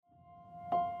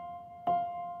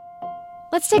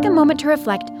let's take a moment to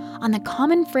reflect on the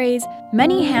common phrase,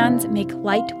 many hands make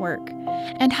light work,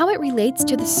 and how it relates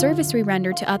to the service we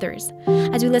render to others,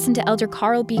 as we listen to Elder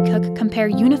Carl B. Cook compare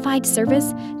unified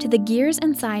service to the gears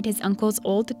inside his uncle's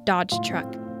old Dodge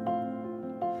truck.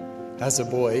 As a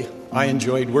boy, I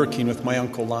enjoyed working with my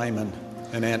Uncle Lyman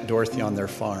and Aunt Dorothy on their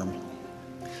farm.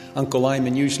 Uncle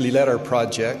Lyman usually led our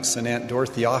projects, and Aunt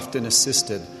Dorothy often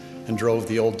assisted and drove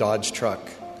the old Dodge truck.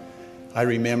 I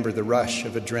remember the rush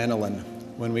of adrenaline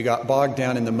when we got bogged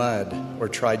down in the mud or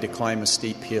tried to climb a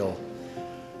steep hill.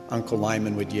 Uncle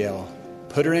Lyman would yell,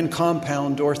 "Put her in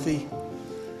compound, Dorothy."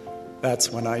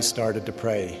 That's when I started to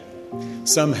pray.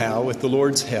 Somehow, with the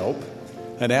Lord's help,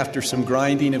 and after some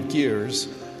grinding of gears,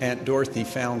 Aunt Dorothy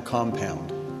found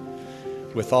compound.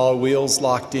 With all wheels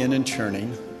locked in and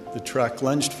churning, the truck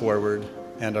lunged forward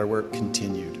and our work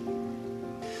continued.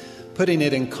 Putting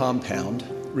it in compound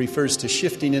refers to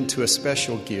shifting into a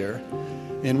special gear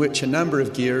in which a number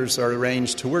of gears are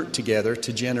arranged to work together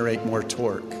to generate more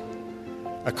torque.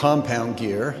 A compound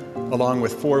gear, along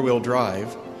with four-wheel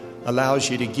drive, allows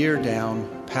you to gear down,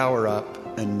 power up,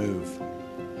 and move.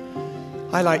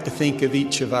 I like to think of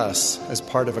each of us as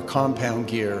part of a compound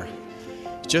gear.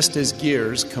 Just as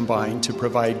gears combine to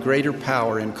provide greater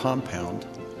power in compound,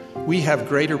 we have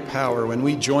greater power when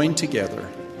we join together.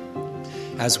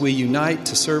 As we unite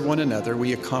to serve one another,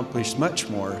 we accomplish much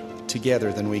more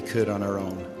together than we could on our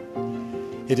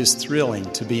own. It is thrilling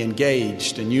to be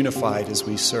engaged and unified as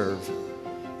we serve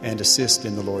and assist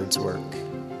in the Lord's work.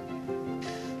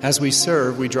 As we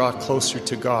serve, we draw closer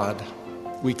to God.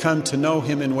 We come to know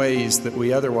Him in ways that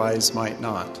we otherwise might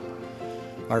not.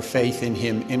 Our faith in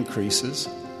Him increases.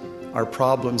 Our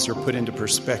problems are put into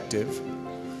perspective.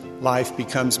 Life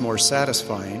becomes more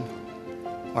satisfying.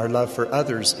 Our love for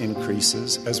others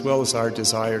increases, as well as our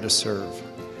desire to serve.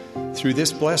 Through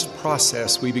this blessed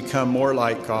process, we become more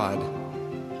like God,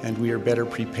 and we are better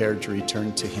prepared to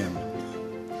return to Him.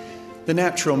 The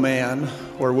natural man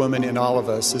or woman in all of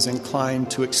us is inclined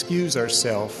to excuse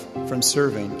ourselves from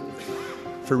serving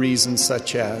for reasons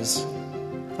such as,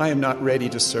 I am not ready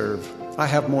to serve. I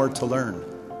have more to learn.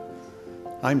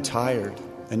 I'm tired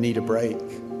and need a break.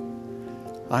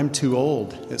 I'm too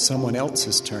old. It's someone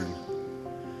else's turn.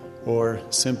 Or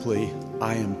simply,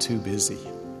 I am too busy.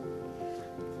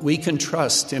 We can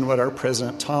trust in what our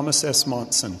President Thomas S.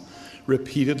 Monson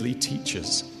repeatedly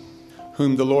teaches.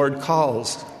 Whom the Lord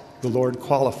calls, the Lord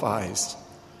qualifies.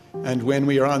 And when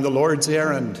we are on the Lord's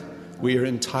errand, we are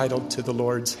entitled to the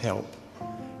Lord's help.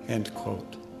 End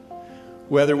quote.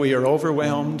 Whether we are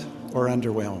overwhelmed or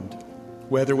underwhelmed,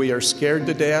 whether we are scared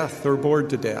to death or bored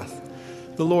to death,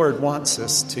 the Lord wants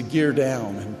us to gear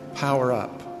down and power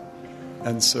up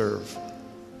and serve.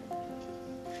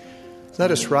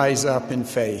 Let us rise up in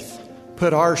faith,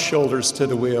 put our shoulders to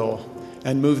the wheel,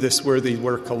 and move this worthy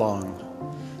work along.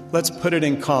 Let's put it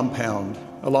in compound,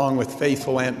 along with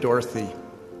faithful Aunt Dorothy.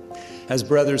 As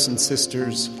brothers and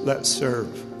sisters, let's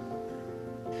serve.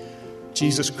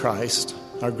 Jesus Christ,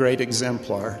 our great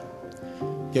exemplar,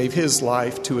 gave His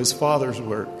life to His Father's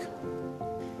work.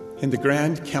 In the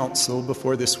grand council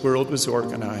before this world was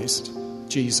organized,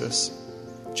 Jesus,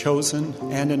 chosen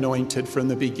and anointed from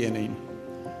the beginning,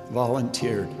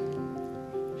 volunteered,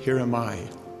 "Here am I,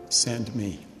 send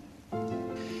me."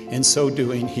 In so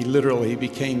doing, He literally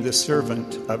became the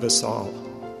servant of us all.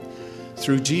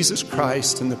 Through Jesus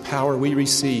Christ and the power we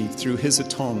receive through His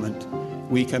atonement,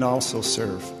 we can also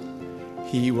serve.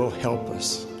 He will help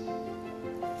us.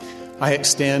 I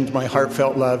extend my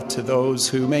heartfelt love to those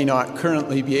who may not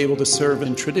currently be able to serve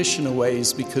in traditional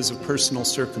ways because of personal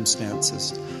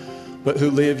circumstances, but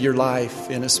who live your life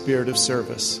in a spirit of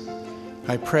service.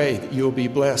 I pray that you will be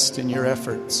blessed in your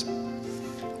efforts.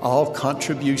 All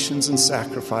contributions and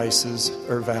sacrifices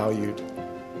are valued,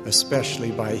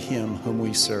 especially by Him whom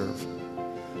we serve.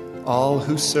 All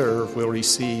who serve will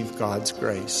receive God's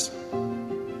grace.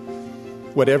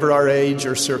 Whatever our age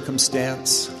or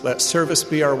circumstance, let service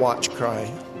be our watch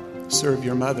cry. Serve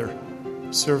your mother,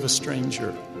 serve a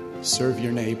stranger, serve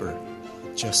your neighbor,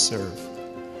 just serve.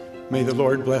 May the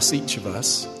Lord bless each of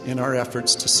us in our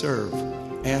efforts to serve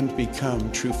and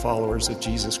become true followers of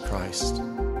Jesus Christ.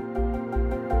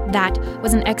 That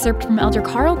was an excerpt from Elder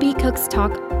Carl B. Cook's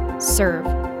talk, Serve.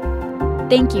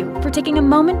 Thank you for taking a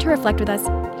moment to reflect with us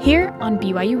here on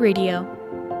BYU Radio.